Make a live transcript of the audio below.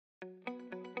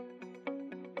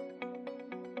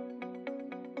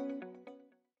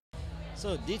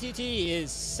So DTT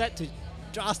is set to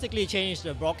drastically change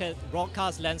the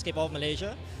broadcast landscape of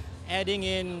Malaysia. Adding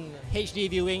in HD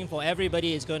viewing for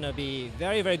everybody is going to be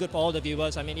very, very good for all the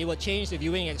viewers. I mean, it will change the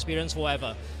viewing experience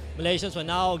forever. Malaysians will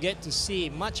now get to see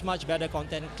much, much better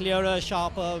content, clearer,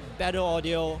 sharper, better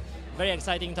audio, very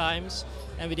exciting times.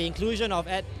 And with the inclusion of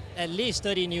at least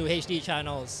 30 new HD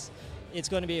channels, it's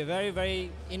going to be a very, very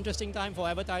interesting time for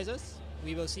advertisers.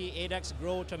 We will see ADAX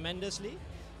grow tremendously.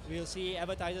 We will see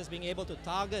advertisers being able to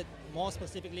target more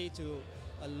specifically to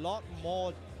a lot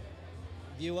more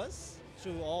viewers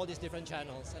through all these different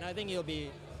channels. And I think it'll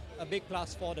be a big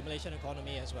plus for the Malaysian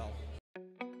economy as well.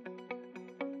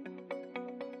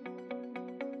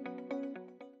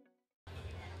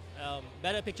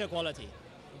 Better picture quality.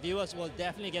 Viewers will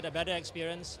definitely get a better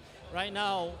experience. Right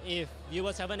now, if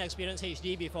viewers haven't experienced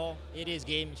HD before, it is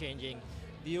game-changing.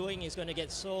 Viewing is going to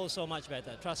get so much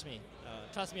better. Trust me.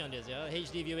 Trust me on this. Yeah?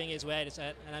 HD viewing is where it's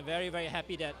at, and I'm very, very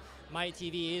happy that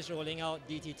MYTV is rolling out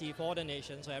DTT for the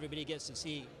nation, so everybody gets to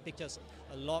see pictures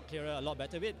a lot clearer, a lot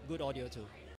better with good audio too.